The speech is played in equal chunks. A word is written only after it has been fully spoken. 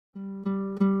Hello,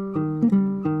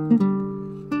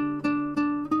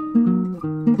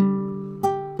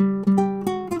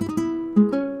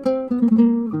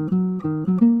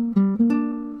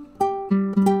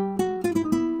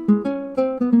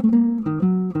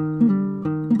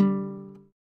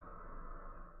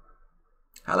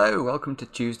 welcome to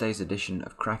Tuesday's edition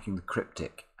of Cracking the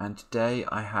Cryptic, and today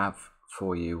I have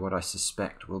for you what I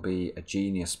suspect will be a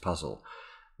genius puzzle.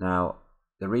 Now,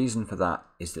 the reason for that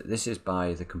is that this is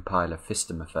by the compiler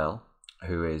Phistomefel,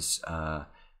 who is,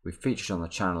 we've featured on the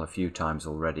channel a few times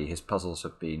already. His puzzles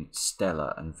have been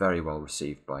stellar and very well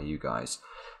received by you guys,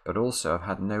 but also I've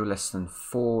had no less than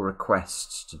 4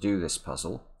 requests to do this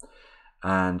puzzle.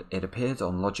 And it appeared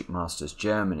on Logic Masters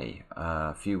Germany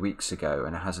a few weeks ago,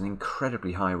 and it has an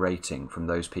incredibly high rating from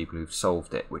those people who've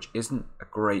solved it, which isn't a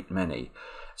great many.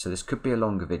 So this could be a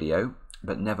longer video,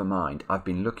 but never mind. I've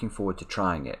been looking forward to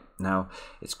trying it. Now,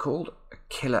 it's called a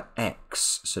Killer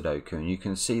X Sudoku, and you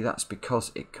can see that's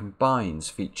because it combines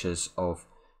features of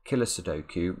Killer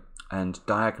Sudoku and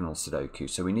Diagonal Sudoku.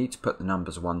 So we need to put the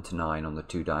numbers 1 to 9 on the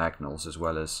 2 diagonals, as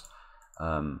well as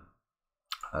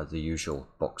the usual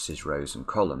boxes, rows and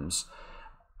columns.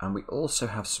 And we also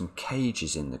have some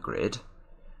cages in the grid,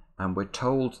 and we're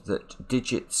told that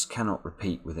digits cannot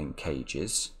repeat within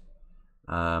cages,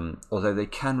 although they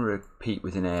can repeat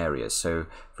within areas. So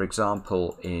for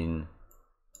example, in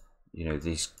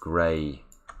these grey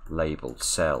labelled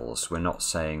cells, we're not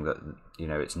saying that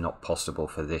it's not possible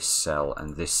for this cell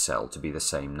and this cell to be the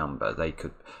same number. They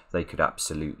could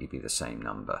absolutely be the same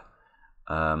number.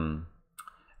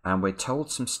 And we're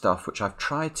told some stuff which I've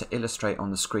tried to illustrate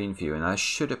on the screen for you, and that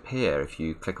should appear if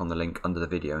you click on the link under the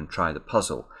video and try the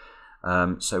puzzle.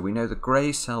 So we know the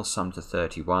grey cells sum to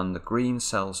 31, the green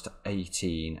cells to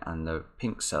 18, and the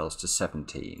pink cells to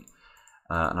 17.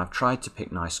 And I've tried to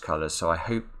pick nice colours, so I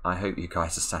hope you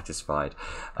guys are satisfied,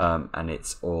 and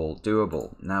it's all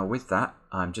doable. Now with that,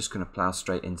 I'm just going to plough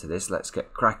straight into this. Let's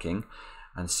get cracking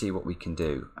and see what we can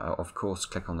do. Of course,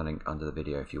 click on the link under the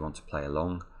video if you want to play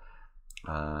along.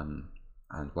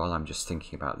 And while I'm just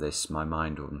thinking about this, my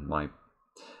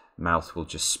mouth will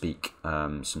just speak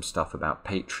some stuff about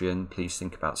Patreon. Please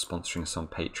think about sponsoring us on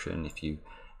Patreon if you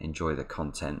enjoy the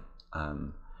content.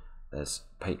 There's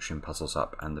Patreon puzzles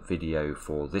up, and the video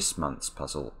for this month's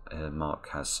puzzle Mark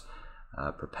has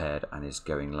prepared and is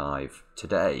going live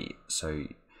today. So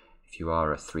if you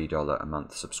are a $3 a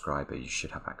month subscriber, you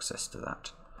should have access to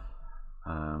that.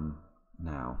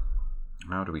 Now,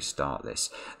 how do we start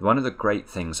this? One of the great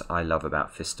things I love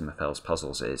about Phistomefel's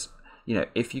puzzles is,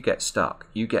 if you get stuck,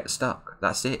 you get stuck.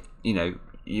 That's it.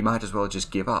 You might as well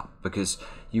just give up, because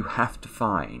you have to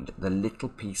find the little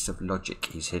piece of logic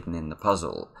he's hidden in the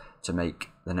puzzle to make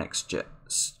the next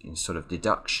sort of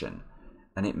deduction.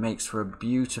 And it makes for a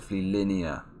beautifully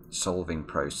linear solving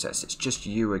process. It's just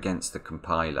you against the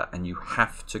compiler, and you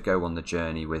have to go on the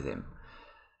journey with him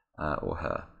or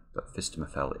her. But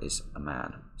Phistomefel is a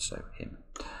man, so him.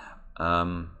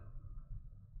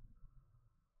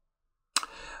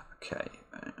 Okay,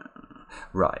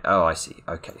 right, oh I see.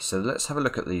 Okay, so let's have a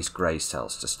look at these grey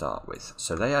cells to start with.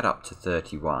 So they add up to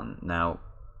 31. Now,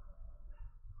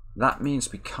 that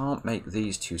means we can't make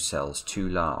these 2 cells too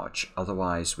large,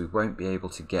 otherwise we won't be able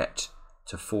to get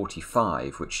to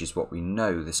 45, which is what we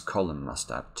know this column must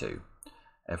add to.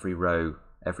 Every row,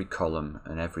 every column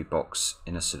and every box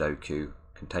in a Sudoku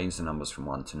contains the numbers from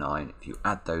 1 to 9. If you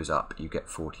add those up, you get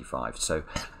 45. So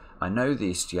I know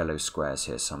these yellow squares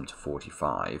here sum to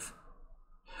 45.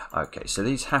 Okay, so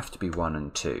these have to be 1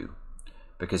 and 2,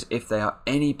 because if they are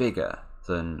any bigger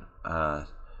than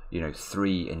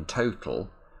 3 in total,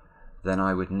 then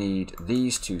I would need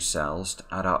these 2 cells to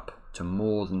add up to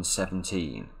more than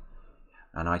 17,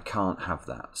 and I can't have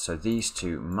that. So these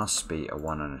 2 must be a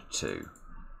 1 and a 2,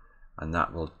 and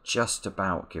that will just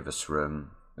about give us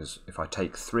room. If I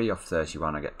take 3 off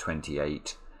 31, I get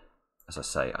 28. As I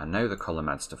say, I know the column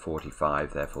adds to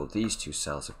 45, therefore these 2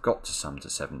 cells have got to sum to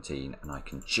 17, and I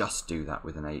can just do that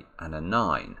with an 8 and a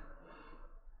 9.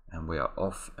 And we are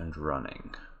off and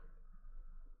running.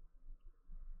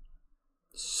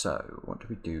 So, what do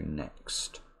we do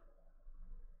next?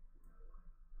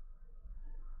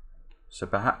 So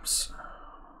perhaps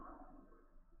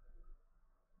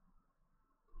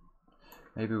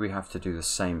maybe we have to do the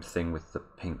same thing with the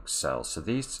pink cells. So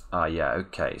these, yeah,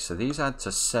 okay. So these add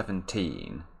to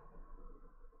 17.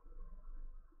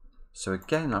 So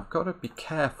again, I've got to be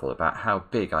careful about how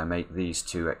big I make these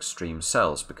 2 extreme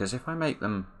cells, because if I make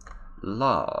them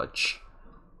large,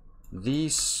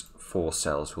 these 4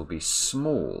 cells will be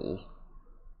small,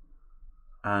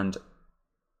 and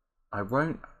I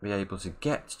won't be able to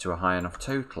get to a high enough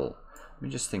total. Let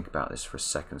me just think about this for a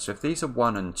second. So if these are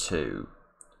 1 and 2,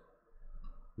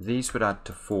 these would add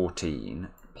to 14,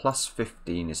 plus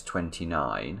 15 is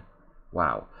 29.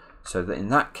 Wow. So that in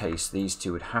that case, these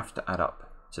two would have to add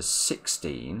up to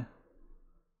 16.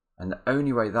 And the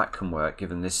only way that can work,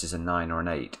 given this is a 9 or an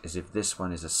 8, is if this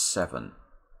one is a 7.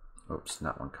 Oops,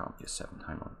 that one can't be a 7.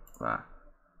 Hang on. Wow.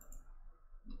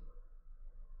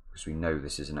 Because we know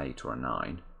this is an 8 or a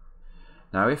 9.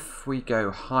 Now if we go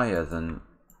higher than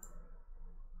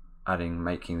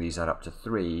making these add up to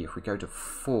 3, if we go to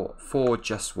 4, 4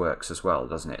 just works as well,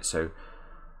 doesn't it? So,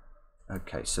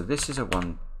 okay, so this is a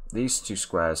 1, these two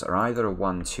squares are either a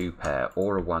 1-2 pair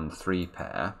or a 1-3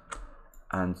 pair,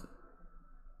 and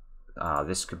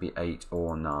this could be 8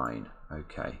 or 9,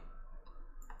 okay,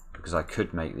 because I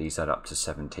could make these add up to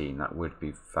 17, that would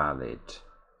be valid.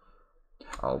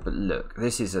 Oh, but look,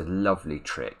 this is a lovely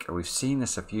trick. We've seen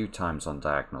this a few times on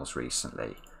diagonals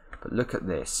recently, but look at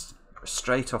this.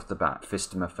 Straight off the bat,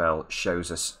 Phistomefel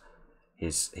shows us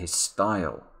his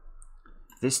style.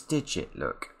 This digit,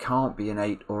 look, can't be an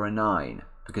 8 or a 9,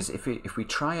 because if we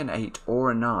try an 8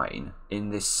 or a 9 in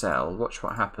this cell, watch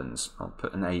what happens. I'll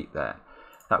put an 8 there.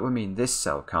 That would mean this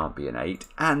cell can't be an 8,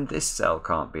 and this cell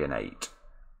can't be an 8.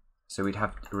 So we'd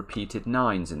have repeated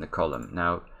 9s in the column.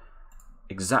 Now,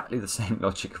 exactly the same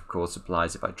logic, of course,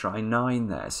 applies if I try 9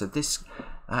 there. So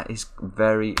that is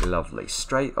very lovely.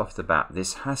 Straight off the bat,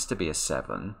 this has to be a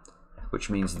 7, which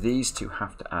means these two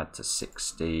have to add to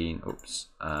 16. Oops,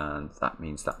 and that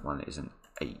means that one is an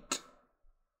 8.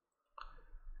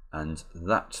 And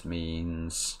that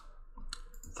means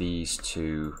these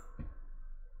two,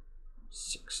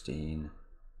 16,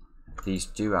 these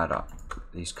do add up.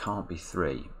 These can't be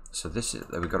 3. So this is,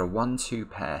 we've got a 1-2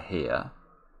 pair here,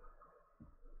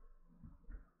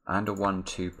 and a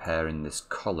 1-2 pair in this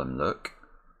column, look.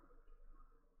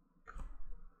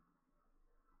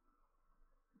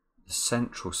 The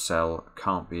central cell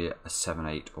can't be a 7,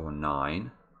 8 or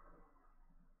 9.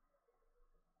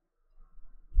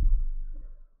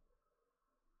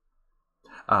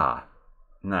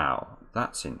 Now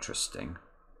that's interesting.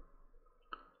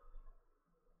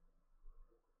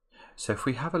 So if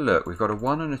we have a look, we've got a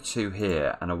 1 and a 2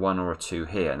 here and a 1 or a 2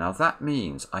 here. Now that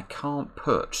means I can't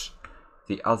put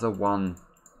the other 1,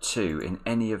 2 in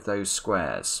any of those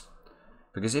squares.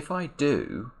 Because if I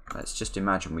do, let's just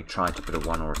imagine we try to put a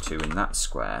 1 or a 2 in that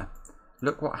square.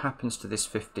 Look what happens to this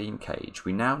 15 cage.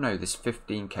 We now know this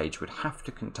 15 cage would have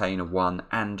to contain a 1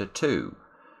 and a 2.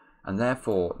 And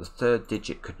therefore the third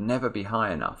digit could never be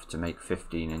high enough to make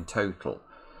 15 in total.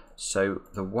 So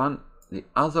the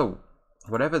other,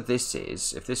 whatever this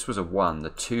is, if this was a 1, the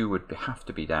 2 would have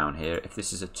to be down here. If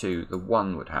this is a 2, the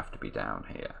 1 would have to be down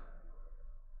here.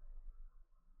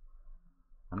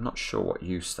 I'm not sure what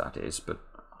use that is, but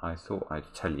I thought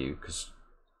I'd tell you because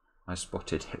I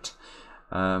spotted it.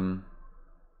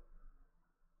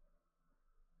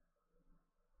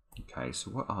 Okay,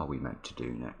 so what are we meant to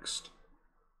do next?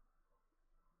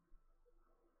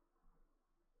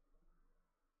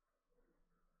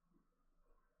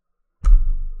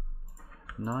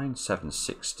 Nine, 7,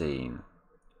 16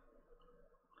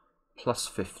 plus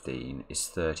 15 is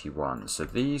 31. So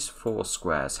these 4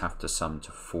 squares have to sum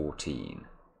to 14.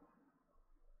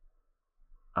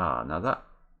 Now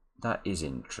that is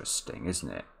interesting,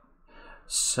 isn't it?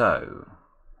 So,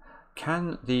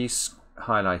 can these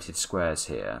highlighted squares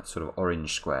here, sort of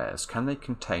orange squares, can they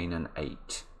contain an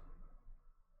 8?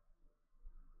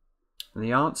 And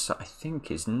the answer, I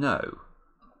think, is no.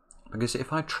 Because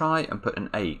if I try and put an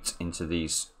 8 into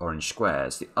these orange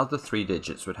squares, the other 3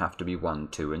 digits would have to be 1,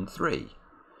 2 and 3.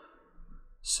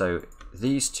 So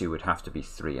these two would have to be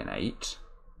 3 and 8.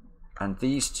 And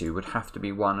these two would have to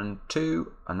be 1 and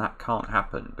 2, and that can't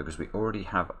happen because we already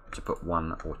have to put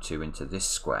 1 or 2 into this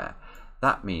square.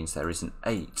 That means there is an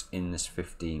 8 in this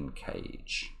 15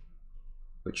 cage,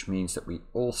 which means that we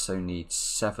also need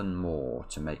 7 more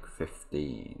to make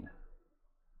 15.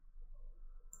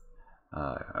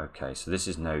 Okay, so this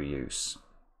is no use.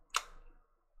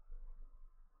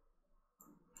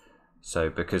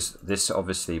 So because this,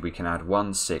 obviously we can add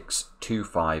 1, 6, 2,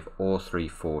 5 or 3,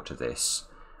 4 to this.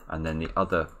 And then the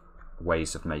other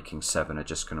ways of making 7 are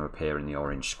just going to appear in the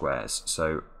orange squares.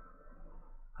 So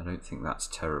I don't think that's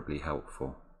terribly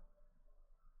helpful.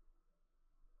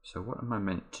 So what am I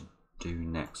meant to do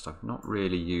next? I've not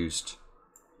really used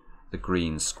the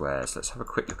green squares. Let's have a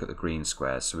quick look at the green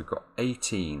squares. So we've got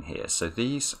 18 here. So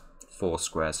these 4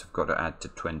 squares have got to add to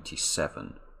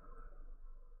 27.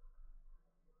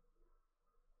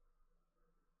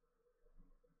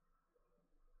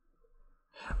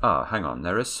 Hang on,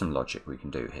 there is some logic we can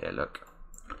do here, look.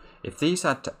 If these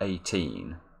add to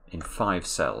 18 in 5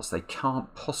 cells. They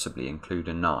can't possibly include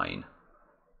a 9.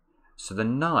 So the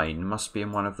 9 must be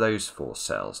in one of those 4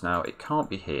 cells. Now it can't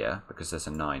be here because there's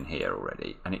a 9 here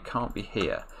already, and it can't be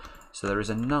here. So there is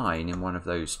a 9 in one of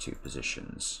those 2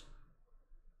 positions.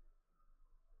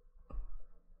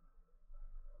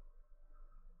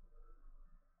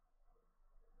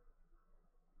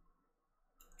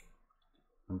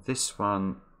 And this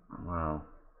one, well...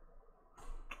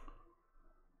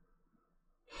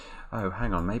 Oh,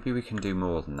 hang on, maybe we can do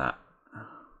more than that.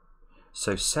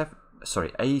 So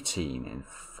 18 in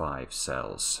 5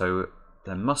 cells. So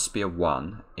there must be a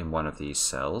 1 in one of these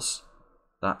cells.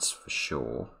 That's for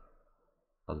sure.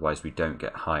 Otherwise we don't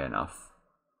get high enough.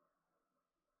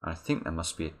 And I think there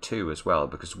must be a 2 as well,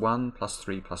 because 1 plus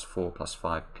 3 plus 4 plus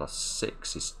 5 plus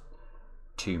 6 is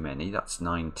too many. That's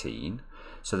 19.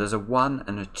 So there's a 1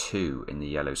 and a 2 in the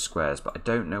yellow squares, but I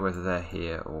don't know whether they're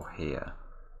here or here.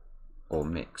 Or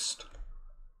mixed.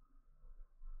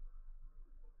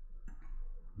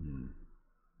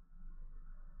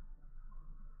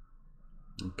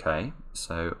 Okay,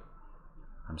 so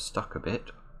I'm stuck a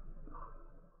bit.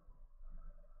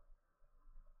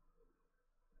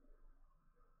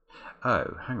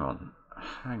 Oh, hang on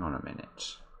a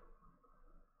minute.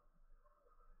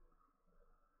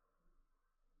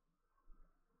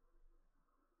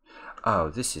 Oh,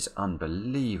 this is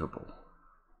unbelievable.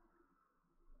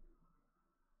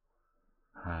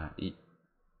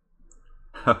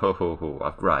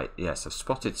 Oh, right, yes, I've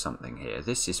spotted something here.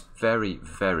 This is very,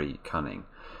 very cunning.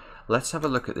 Let's have a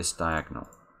look at this diagonal.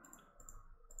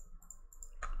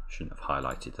 Shouldn't have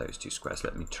highlighted those 2 squares.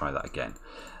 Let me try that again.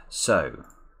 So,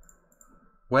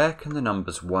 where can the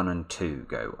numbers 1 and 2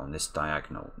 go on this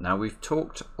diagonal? Now, we've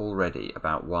talked already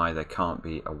about why there can't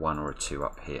be a 1 or a 2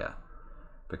 up here.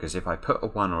 Because if I put a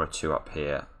 1 or a 2 up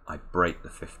here, I break the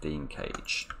 15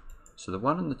 cage. So the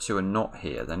 1 and the 2 are not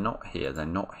here, they're not here, they're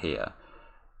not here.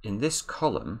 In this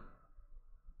column,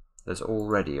 there's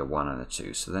already a 1 and a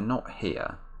 2, so they're not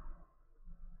here.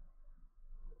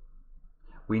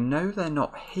 We know they're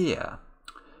not here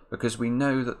because we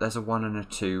know that there's a 1 and a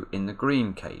 2 in the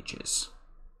green cages.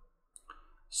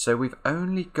 So we've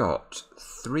only got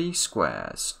 3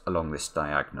 squares along this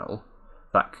diagonal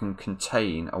that can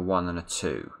contain a 1 and a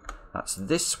 2. That's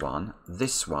this one,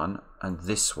 and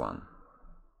this one.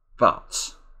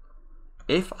 But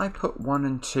if I put 1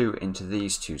 and 2 into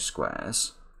these 2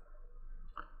 squares,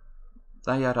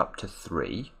 they add up to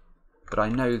 3. But I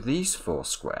know these 4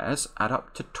 squares add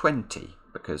up to 20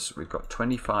 because we've got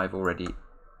 25 already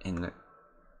in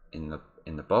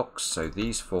the box. So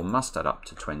these 4 must add up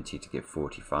to 20 to give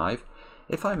 45.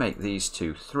 If I make these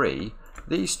 2 3,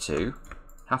 these 2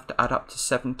 have to add up to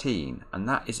 17, and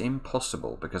that is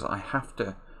impossible because I have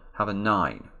to have a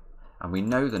 9. And we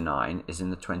know the 9 is in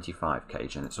the 25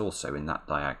 cage, and it's also in that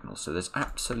diagonal. So there's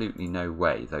absolutely no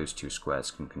way those 2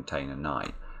 squares can contain a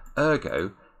 9.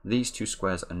 Ergo, these 2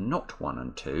 squares are not 1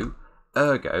 and 2.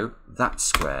 Ergo, that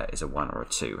square is a 1 or a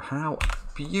 2. How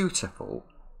beautiful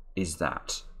is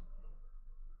that?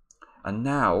 And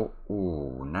now,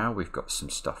 ooh, now we've got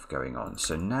some stuff going on.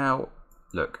 So now,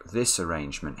 look, this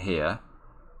arrangement here,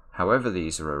 however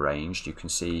these are arranged, you can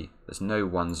see there's no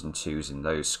 1s and 2s in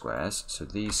those squares, so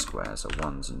these squares are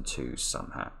 1s and 2s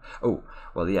somehow. Oh,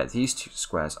 well, yeah, these 2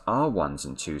 squares are 1s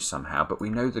and 2s somehow, but we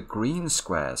know the green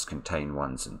squares contain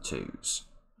 1s and 2s.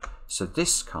 So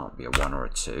this can't be a 1 or a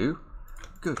 2.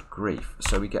 Good grief.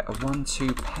 So we get a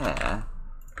 1-2 pair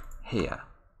here.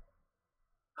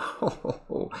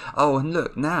 Oh, and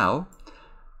look, now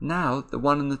the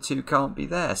 1 and the 2 can't be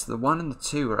there, so the 1 and the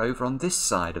 2 are over on this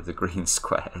side of the green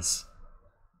squares.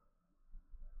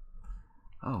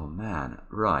 Oh man,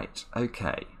 right,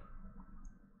 okay.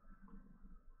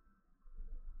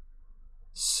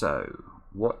 So,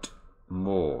 what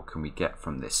more can we get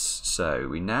from this? So,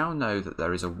 we now know that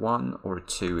there is a 1 or a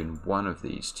 2 in one of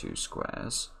these 2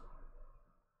 squares.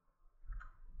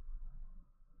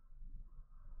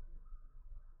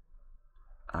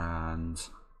 And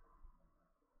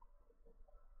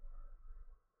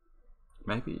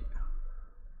maybe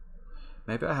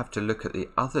I have to look at the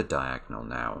other diagonal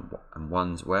now, and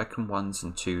where can 1s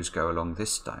and 2s go along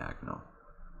this diagonal?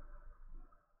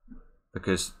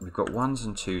 Because we've got 1s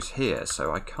and 2s here,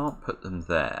 so I can't put them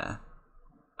there.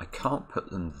 I can't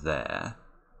put them there.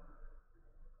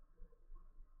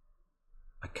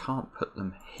 I can't put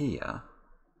them here.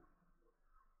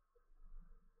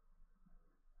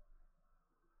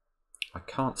 I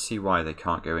can't see why they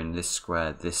can't go in this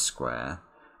square, this square.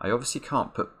 I obviously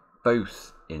can't put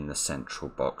both in the central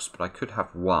box, but I could have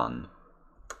one.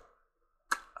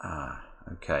 Ah,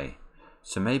 okay.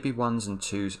 So maybe 1s and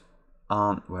 2s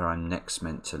aren't where I'm next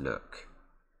meant to look.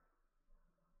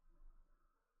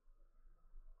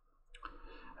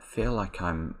 feel like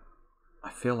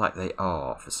they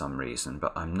are for some reason,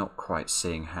 but I'm not quite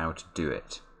seeing how to do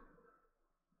it.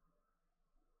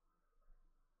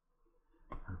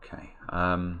 Okay.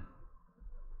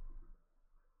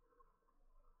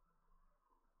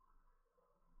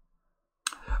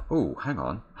 Oh, hang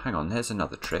on, there's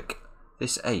another trick.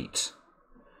 This 8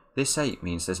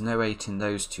 means there's no 8 in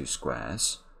those two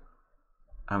squares.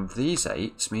 And these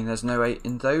 8s mean there's no 8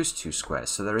 in those two squares,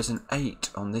 so there is an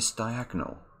 8 on this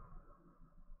diagonal.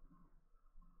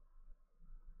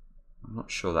 I'm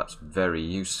not sure that's very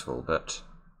useful, but...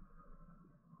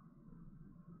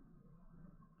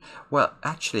 well,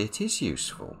 actually it is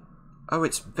useful. Oh,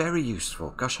 it's very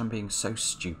useful. Gosh, I'm being so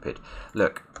stupid.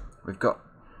 Look,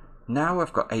 now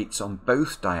I've got 8s on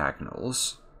both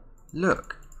diagonals.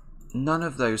 Look, none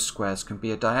of those squares can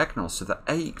be a diagonal, so the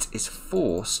 8 is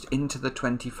forced into the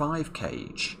 25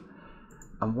 cage.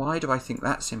 And why do I think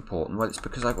that's important? Well, it's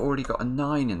because I've already got a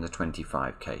 9 in the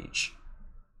 25 cage.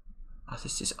 Oh,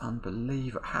 this is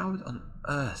unbelievable. How on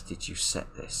earth did you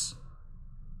set this?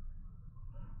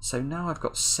 So now I've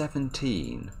got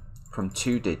 17 from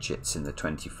 2 digits in the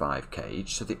 25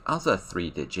 cage, so the other 3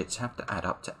 digits have to add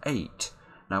up to 8.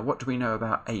 Now, what do we know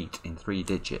about 8 in 3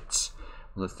 digits?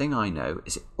 Well, the thing I know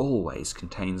is it always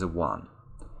contains a 1.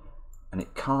 And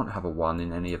it can't have a 1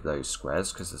 in any of those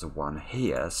squares because there's a 1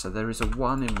 here, so there is a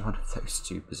 1 in one of those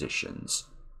 2 positions.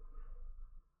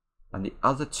 And the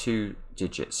other 2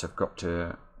 digits have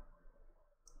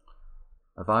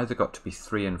either got to be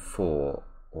 3 and 4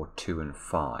 or 2 and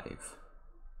 5.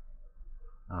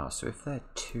 Ah, so if they're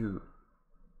 2...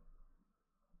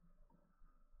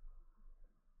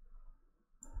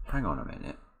 hang on a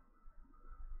minute.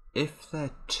 If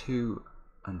they're 2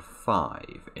 and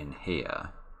 5 in here,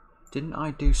 didn't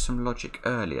I do some logic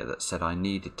earlier that said I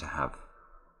needed to have...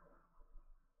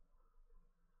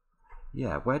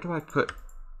 yeah, where do I put...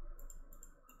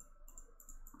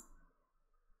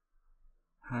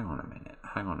 hang on a minute.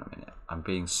 I'm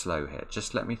being slow here.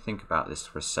 Just let me think about this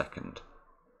for a second.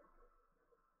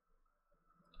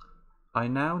 I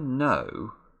now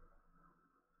know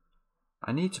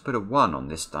I need to put a 1 on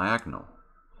this diagonal.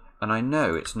 And I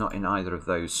know it's not in either of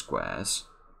those squares,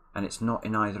 and it's not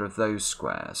in either of those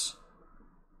squares.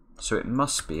 So it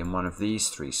must be in one of these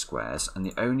 3 squares, and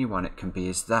the only one it can be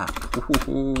is that.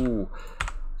 Ooh.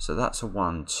 So that's a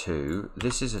 1, 2.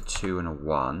 This is a 2 and a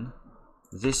 1.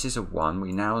 This is a 1.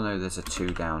 We now know there's a 2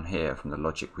 down here from the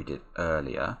logic we did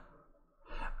earlier.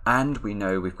 And we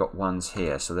know we've got 1s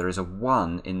here, so there is a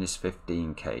 1 in this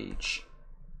 15 cage.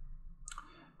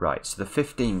 Right, so the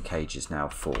 15 cage is now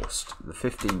forced. The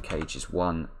 15 cage is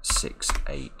 1, 6,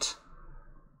 8.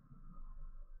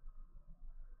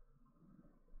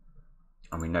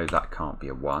 And we know that can't be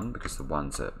a 1 because the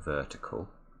 1s are vertical.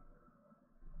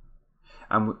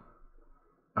 And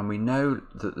we know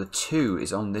that the 2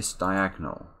 is on this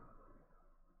diagonal.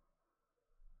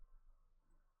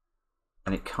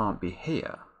 And it can't be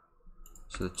here.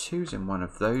 So the 2's in one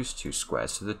of those 2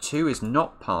 squares. So the 2 is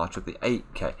not part of the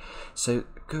 8k. So,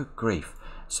 good grief.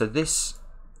 So this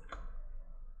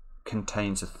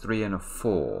contains a 3 and a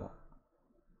 4.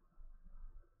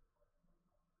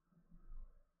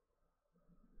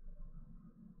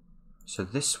 So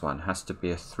this one has to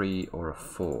be a 3 or a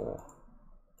 4.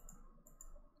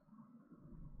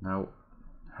 Now,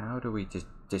 how do we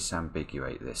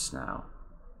disambiguate this now?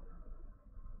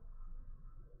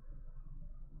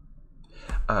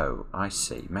 Oh, I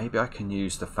see. Maybe I can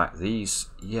use the fact these,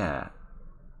 yeah.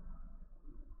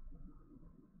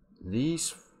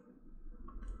 These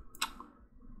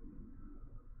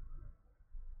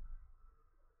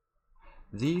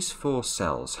These 4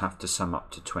 cells have to sum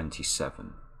up to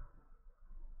 27.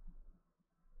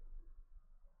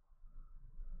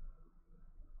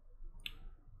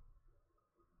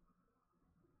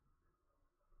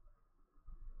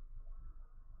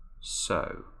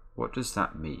 So, what does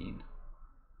that mean?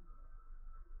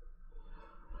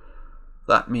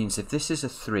 That means if this is a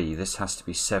 3, this has to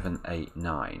be 7, 8,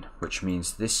 9, which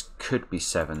means this could be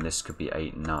 7, this could be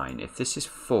 8, 9. If this is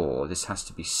 4, this has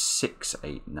to be 6,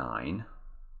 8, 9.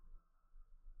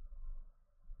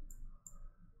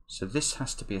 So this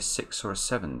has to be a 6 or a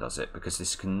 7, does it? Because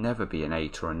this can never be an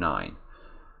 8 or a 9.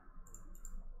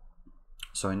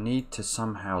 So I need to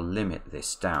somehow limit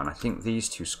this down. I think these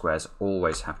 2 squares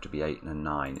always have to be 8 and a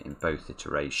 9 in both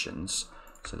iterations.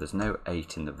 So there's no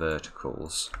 8 in the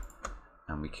verticals.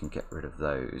 And we can get rid of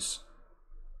those.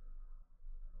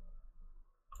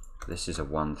 This is a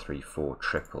 1, 3, 4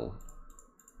 triple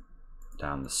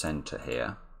down the center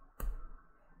here.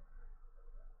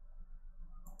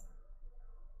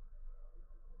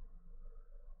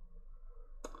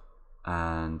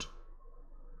 And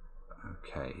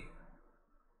Okay.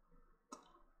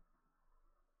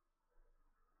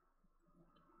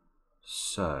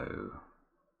 So,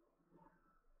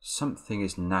 something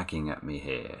is nagging at me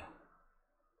here.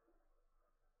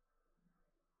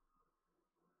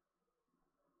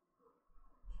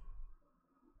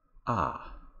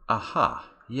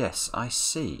 Aha, yes, I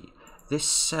see. This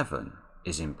 7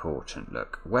 is important.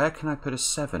 Look, where can I put a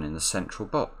 7 in the central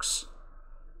box?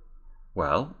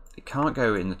 Well, it can't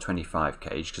go in the 25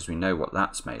 cage because we know what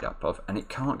that's made up of, and it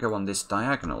can't go on this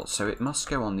diagonal, so it must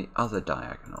go on the other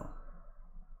diagonal.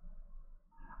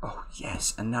 Oh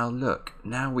yes, and now look,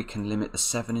 now we can limit the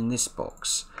 7 in this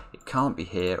box. It can't be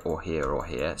here or here or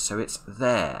here, so it's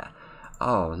there.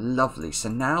 Oh, lovely. So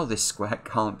now this square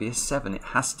can't be a 7, it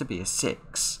has to be a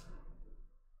 6.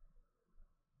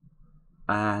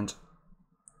 And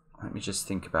let me just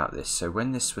think about this. So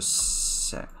when this was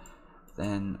set,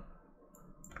 then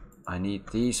I need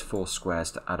these 4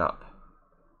 squares to add up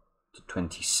to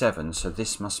 27, so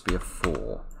this must be a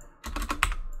 4.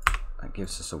 That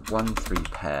gives us a 1, 3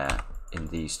 pair in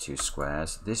these 2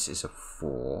 squares. This is a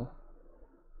 4.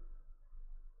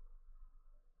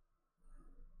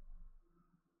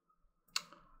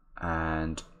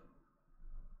 And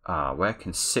where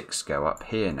can 6 go? Up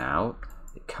here now.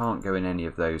 It can't go in any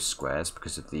of those squares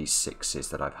because of these 6s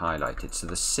that I've highlighted. So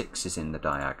the 6 is in the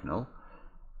diagonal.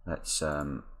 Let's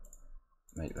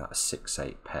make that a 6,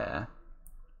 8 pair.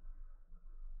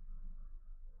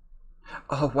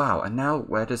 Oh wow, and now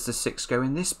where does the 6 go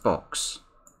in this box?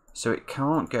 So it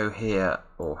can't go here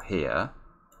or here.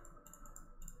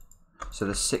 So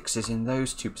the 6 is in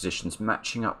those 2 positions,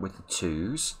 matching up with the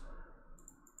 2s.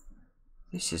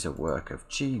 This is a work of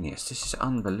genius. This is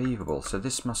unbelievable. So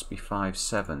this must be 5,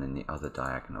 7 in the other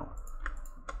diagonal.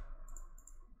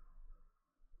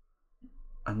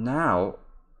 And now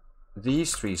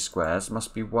these 3 squares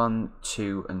must be 1,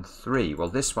 2 and 3. Well,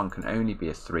 this one can only be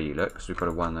a 3, look, because we've got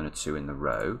a 1 and a 2 in the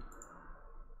row.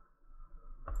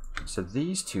 So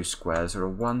these 2 squares are a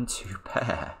 1, 2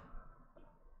 pair.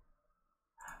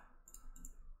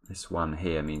 This 1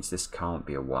 here means this can't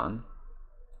be a 1.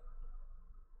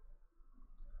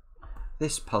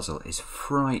 This puzzle is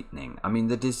frightening. I mean,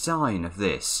 the design of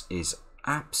this is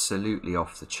absolutely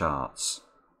off the charts.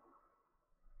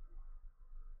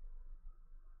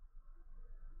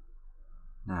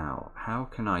 Now, how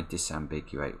can I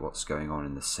disambiguate what's going on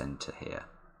in the center here?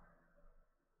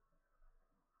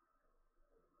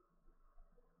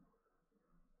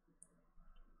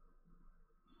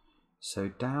 So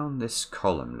down this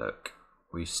column, look,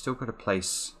 we've still got a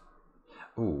place.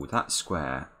 Oh, that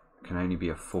square can only be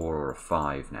a 4 or a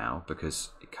 5 now because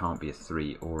it can't be a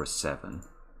 3 or a 7.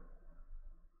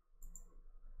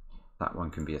 That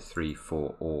one can be a 3,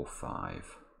 4 or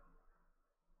 5.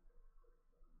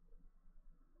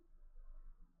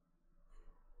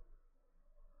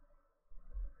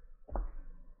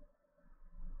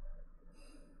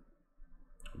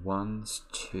 One's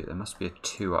 2, there must be a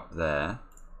 2 up there.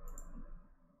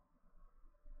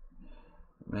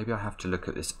 Maybe I have to look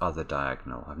at this other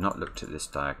diagonal. I've not looked at this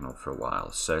diagonal for a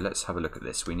while. So let's have a look at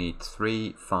this. We need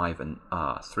 3, 5 and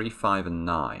 3, 5 and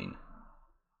 9.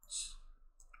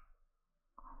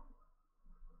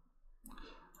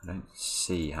 I don't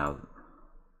see how.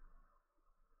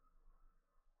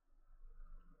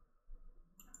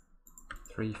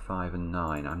 3, 5 and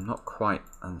 9. I'm not quite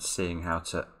seeing how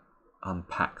to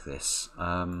unpack this.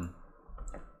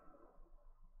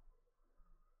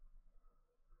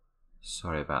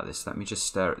 Sorry about this. Let me just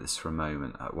stare at this for a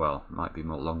moment. Well, it might be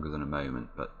more longer than a moment,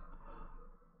 but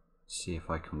see if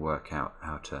I can work out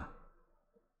how to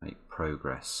make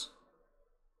progress.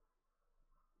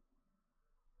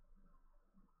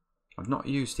 I've not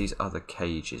used these other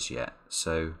cages yet,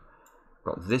 so I've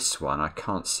got this one. I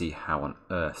can't see how on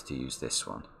earth to use this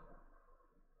one.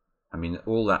 I mean,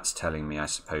 all that's telling me, I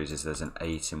suppose, is there's an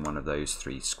 8 in one of those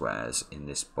 3 squares in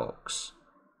this box.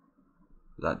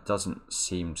 That doesn't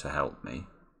seem to help me.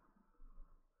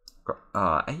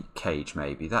 8 cage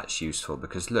maybe, that's useful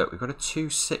because look, we've got a 2,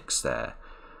 6 there.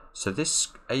 So this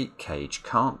 8 cage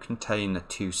can't contain a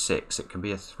 2, 6. It can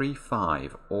be a 3,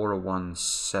 5 or a 1,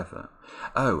 7.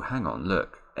 Oh, hang on,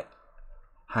 look.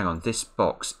 Hang on, this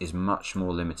box is much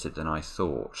more limited than I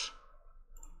thought.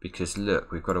 Because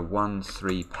look, we've got a 1,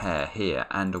 3 pair here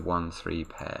and a 1, 3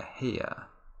 pair here.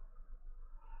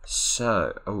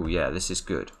 So, oh yeah, this is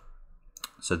good.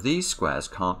 So these squares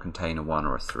can't contain a 1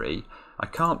 or a 3. I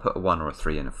can't put a 1 or a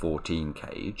 3 in a 14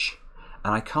 cage.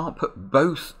 And I can't put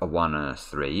both a 1 and a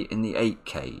 3 in the 8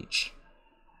 cage.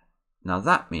 Now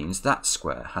that means that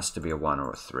square has to be a 1 or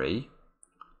a 3.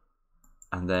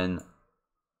 And then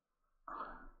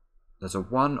there's a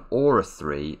 1 or a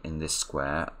 3 in this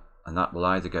square, and that will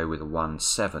either go with a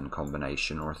 1-7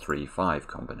 combination or a 3-5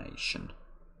 combination.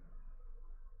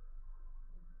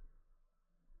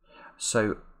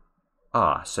 So,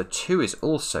 so 2 is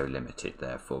also limited,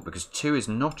 therefore, because 2 is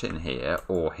not in here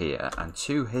or here, and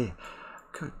 2 here.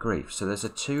 Good grief, so there's a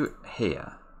 2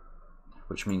 here,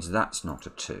 which means that's not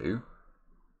a 2.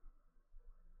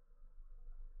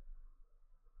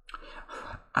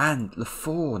 And the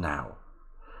 4 now.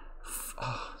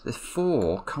 The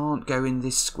 4 can't go in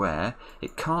this square,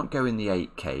 it can't go in the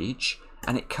 8 cage,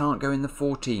 and it can't go in the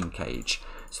 14 cage.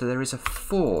 So there is a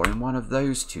 4 in one of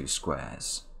those two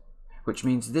squares, which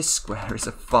means this square is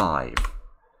a 5.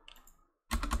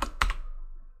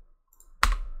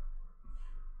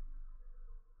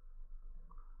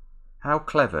 How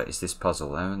clever is this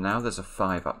puzzle? Now there's a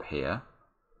 5 up here.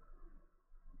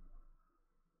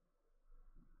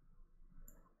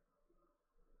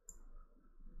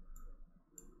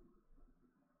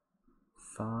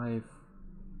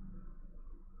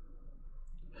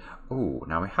 Oh,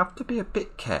 now we have to be a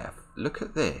bit careful. Look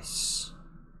at this.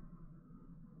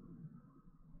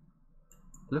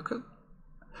 Look at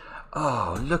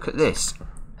this.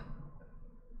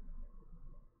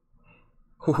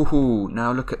 Ooh,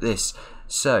 now look at this.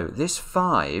 So this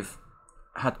 5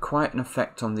 had quite an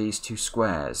effect on these two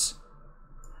squares.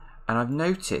 And I've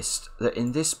noticed that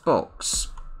in this box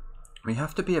we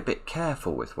have to be a bit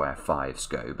careful with where 5s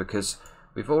go, because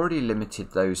we've already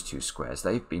limited those two squares.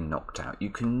 They've been knocked out. You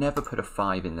can never put a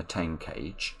 5 in the 10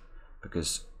 cage,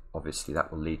 because obviously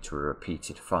that will lead to a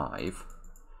repeated 5.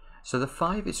 So the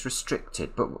 5 is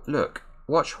restricted, but look,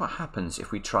 watch what happens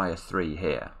if we try a 3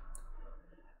 here.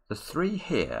 The 3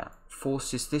 here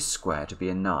forces this square to be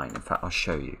a 9. In fact, I'll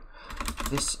show you.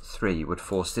 This 3 would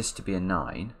force this to be a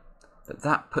 9, but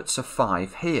that puts a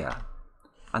 5 here.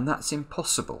 And that's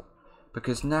impossible,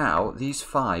 because now these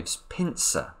 5s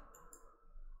pincer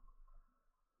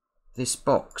this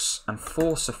box and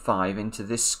force a 5 into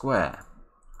this square.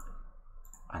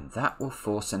 And that will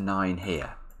force a 9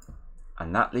 here.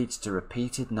 And that leads to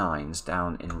repeated 9s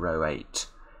down in row 8.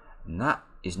 And that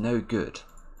is no good.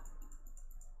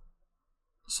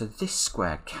 So this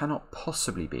square cannot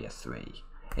possibly be a 3.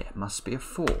 It must be a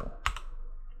 4.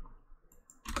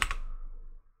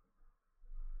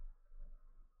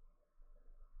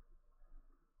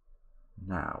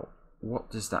 Now,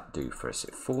 what does that do for us?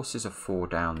 It forces a 4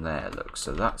 down there, look.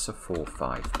 So that's a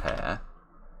 4-5 pair.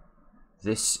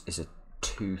 This is a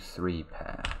 2-3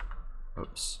 pair.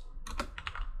 Oops.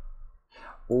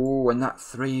 Oh, and that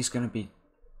 3 is going to be...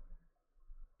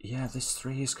 Yeah, this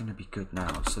 3 is going to be good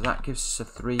now. So that gives us a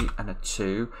 3 and a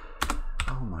 2.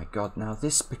 Oh my god, now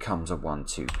this becomes a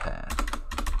 1-2 pair.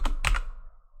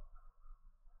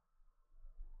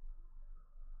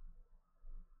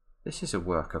 This is a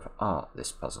work of art,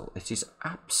 this puzzle. It is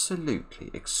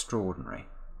absolutely extraordinary.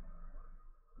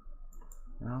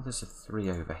 Now there's a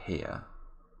 3 over here.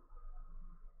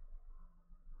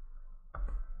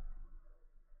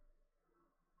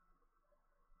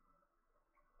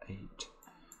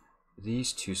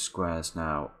 These two squares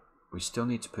now, we still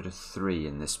need to put a 3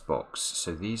 in this box.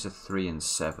 So these are 3 and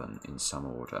 7 in some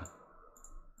order.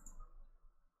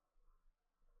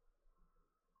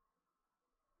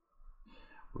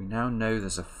 We now know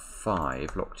there's a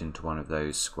 5 locked into one of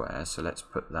those squares, so let's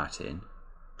put that in.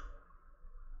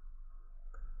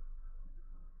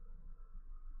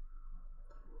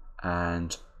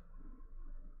 And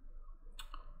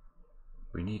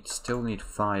we still need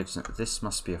 5s. This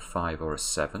must be a 5 or a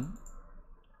 7.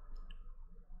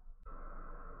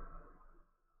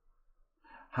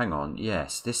 Hang on,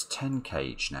 yes, this 10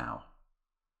 cage now.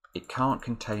 It can't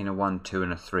contain a 1, 2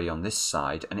 and a 3 on this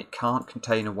side, and it can't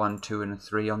contain a 1, 2 and a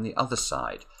 3 on the other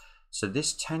side. So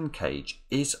this 10 cage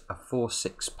is a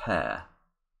 4-6 pair.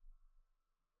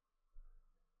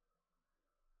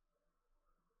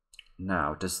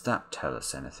 Now, does that tell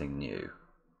us anything new?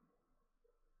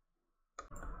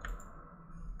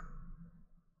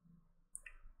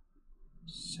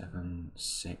 Seven,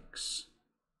 6.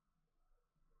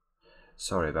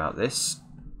 Sorry about this.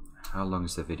 How long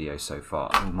is the video so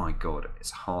far? Oh my god,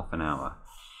 it's half an hour.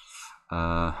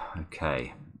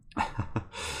 Okay.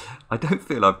 I don't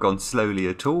feel I've gone slowly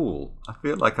at all. I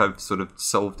feel like I've sort of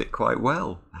solved it quite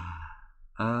well.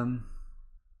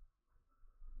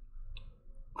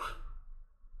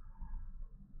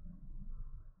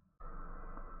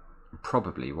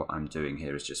 Probably what I'm doing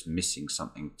here is just missing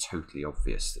something totally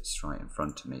obvious that's right in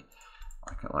front of me.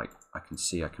 I can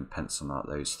see I can pencil mark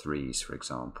those 3s, for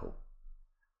example.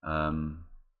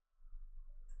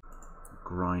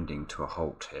 Grinding to a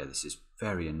halt here. This is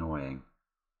very annoying.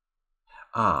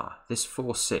 Ah, this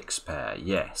 4-6 pair,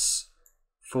 yes.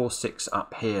 4-6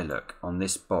 up here, look, on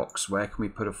this box. Where can we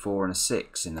put a 4 and a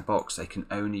 6 in the box? They can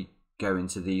only go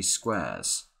into these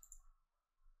squares.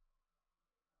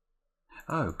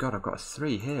 Oh god, I've got a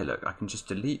 3 here, look. I can just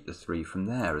delete the 3 from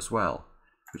there as well,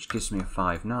 which gives me a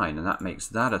 5-9, and that makes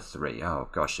that a 3. Oh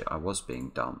gosh, I was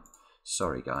being dumb.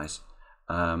 Sorry guys.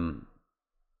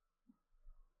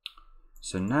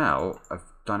 So now I've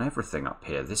done everything up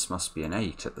here. This must be an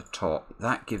 8 at the top.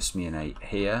 That gives me an 8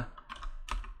 here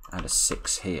and a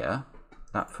 6 here.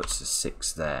 That puts a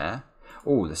 6 there.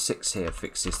 Oh, the 6 here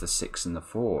fixes the 6 and the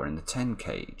 4 in the 10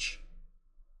 cage.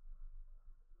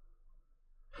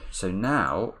 So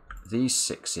now these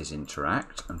 6's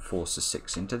interact and force a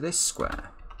 6 into this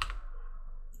square.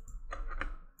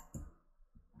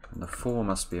 And the 4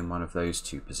 must be in one of those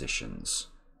two positions.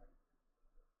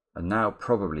 And now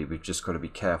probably we've just got to be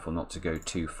careful not to go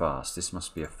too fast. This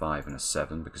must be a 5 and a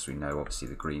 7 because we know obviously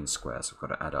the green squares have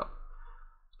got to add up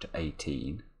to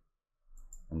 18.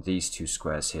 And these two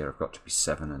squares here have got to be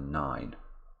 7 and 9.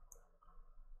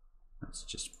 Let's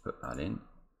just put that in.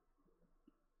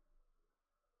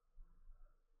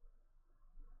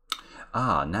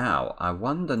 Ah, now, I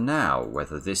wonder now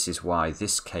whether this is why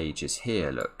this cage is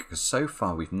here, look, because so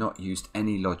far we've not used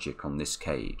any logic on this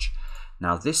cage.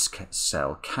 Now this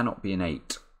cell cannot be an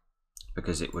 8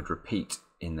 because it would repeat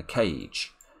in the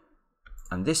cage.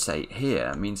 And this 8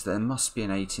 here means there must be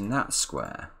an 8 in that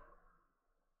square.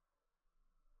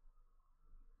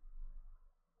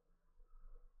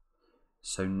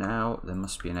 So now there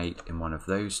must be an 8 in one of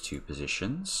those two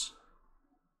positions.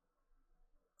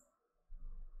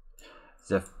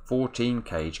 The 14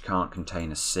 cage can't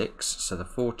contain a 6, so the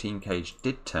 14 cage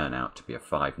did turn out to be a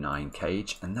 5-9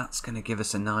 cage, and that's going to give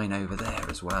us a 9 over there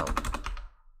as well.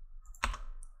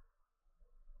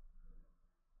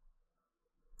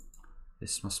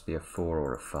 This must be a 4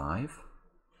 or a 5.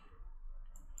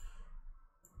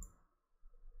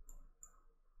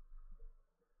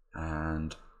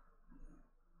 And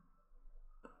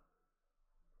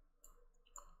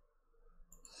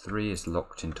three is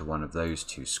locked into one of those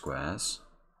two squares.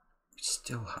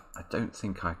 Still, I don't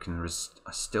think I can.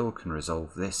 I still can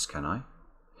resolve this, can I?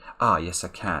 Ah, yes, I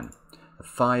can. The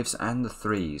 5s and the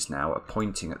 3s now are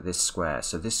pointing at this square,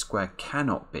 so this square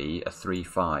cannot be a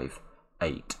 3-5-8,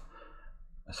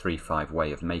 a 3-5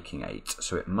 way of making 8.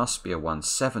 So it must be a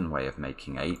 1-7 way of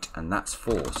making 8, and that's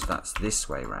forced. That's this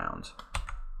way round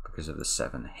because of the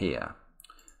 7 here.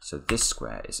 So this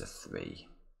square is a 3.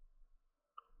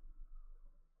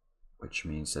 Which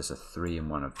means there's a 3 in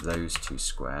one of those two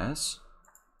squares.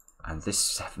 And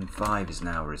this 7-5 is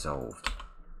now resolved.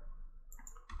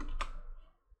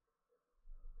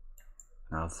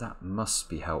 Now that must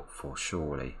be helpful,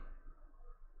 surely.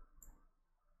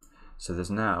 So there's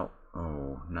now...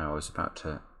 Oh, no, I was about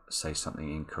to say something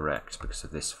incorrect because of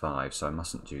this 5, so I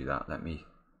mustn't do that. Let me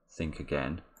think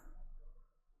again.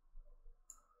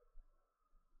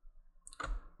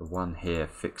 The 1 here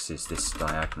fixes this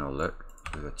diagonal, look,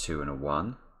 with a 2 and a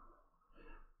 1.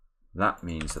 That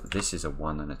means that this is a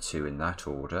 1 and a 2 in that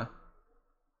order.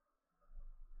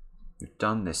 We've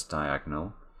done this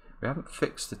diagonal. We haven't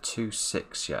fixed the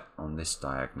 2-6 yet on this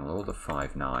diagonal or the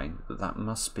 5-9, but that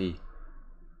must be...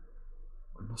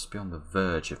 We must be on the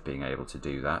verge of being able to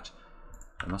do that.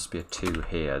 There must be a 2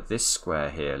 here. This square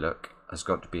here, look, has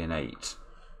got to be an 8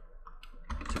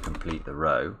 to complete the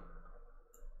row.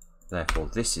 Therefore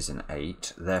this is an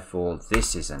 8, therefore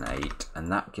this is an 8, and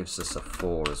that gives us a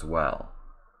 4 as well.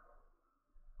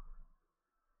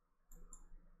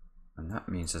 And that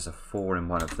means there's a 4 in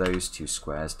one of those two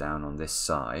squares down on this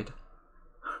side.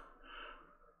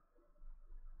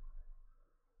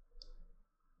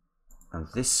 And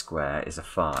this square is a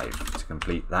 5 to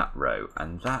complete that row,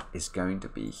 and that is going to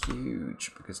be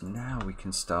huge because now we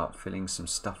can start filling some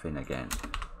stuff in again.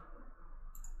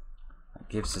 That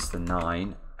gives us the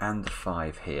 9 and the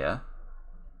 5 here.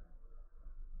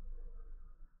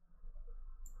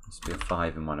 Must be a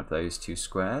 5 in one of those two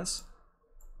squares.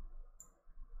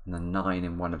 And a 9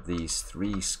 in one of these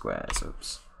 3 squares.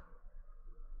 Oops.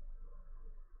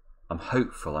 I'm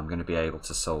hopeful I'm going to be able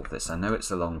to solve this. I know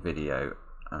it's a long video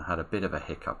and I had a bit of a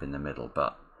hiccup in the middle,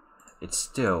 but it's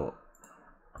still,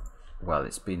 well,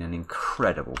 it's been an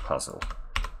incredible puzzle.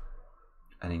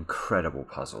 An incredible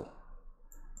puzzle.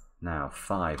 Now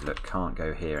 5, look, can't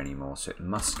go here anymore, so it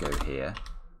must go here.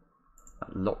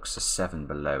 That locks a 7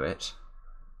 below it.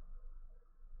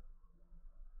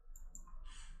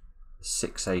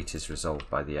 6-8 is resolved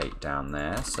by the 8 down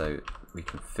there, so we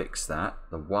can fix that.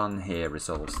 The 1 here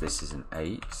resolves this as an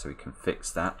 8, so we can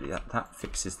fix that. That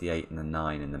fixes the 8 and the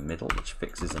 9 in the middle, which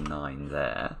fixes a 9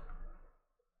 there.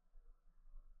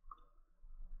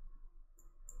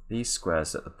 These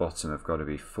squares at the bottom have got to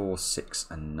be 4, 6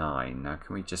 and 9. Now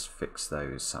can we just fix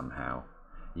those somehow?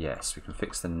 Yes, we can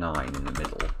fix the 9 in the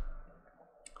middle.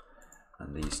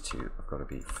 And these two have got to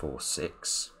be 4,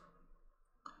 6.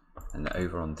 And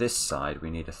over on this side we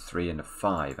need a 3 and a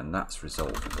 5, and that's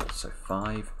resolvable. So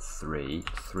 5, 3,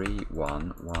 3,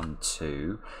 1, 1,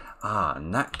 2. Ah,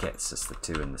 and that gets us the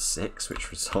 2 and the 6,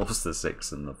 which resolves the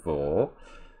 6 and the 4.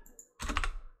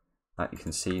 Like you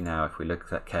can see now, if we look at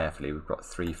that carefully, we've got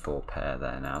 3, 4 pair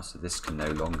there now, so this can no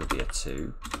longer be a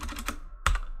 2.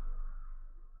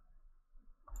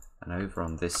 And over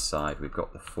on this side, we've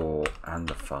got the 4 and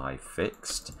the 5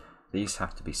 fixed. These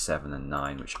have to be 7 and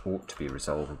 9, which ought to be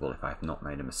resolvable if I have not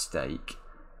made a mistake.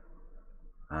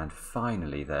 And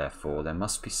finally, therefore, there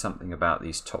must be something about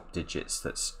these top digits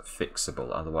that's fixable,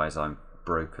 otherwise I'm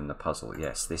broken the puzzle.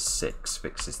 Yes, this 6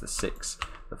 fixes the 6,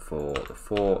 the 4, the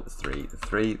 4, the 3, the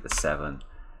 3, the 7.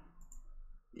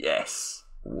 Yes!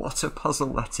 What a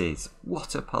puzzle that is!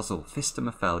 What a puzzle!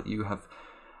 Phistomefel, you have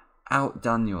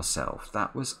outdone yourself.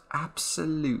 That was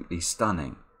absolutely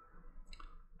stunning.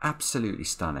 Absolutely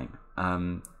stunning.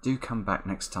 Do come back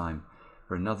next time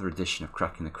for another edition of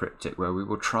Cracking the Cryptic, where we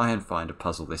will try and find a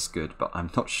puzzle this good, but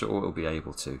I'm not sure we'll be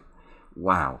able to.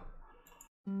 Wow.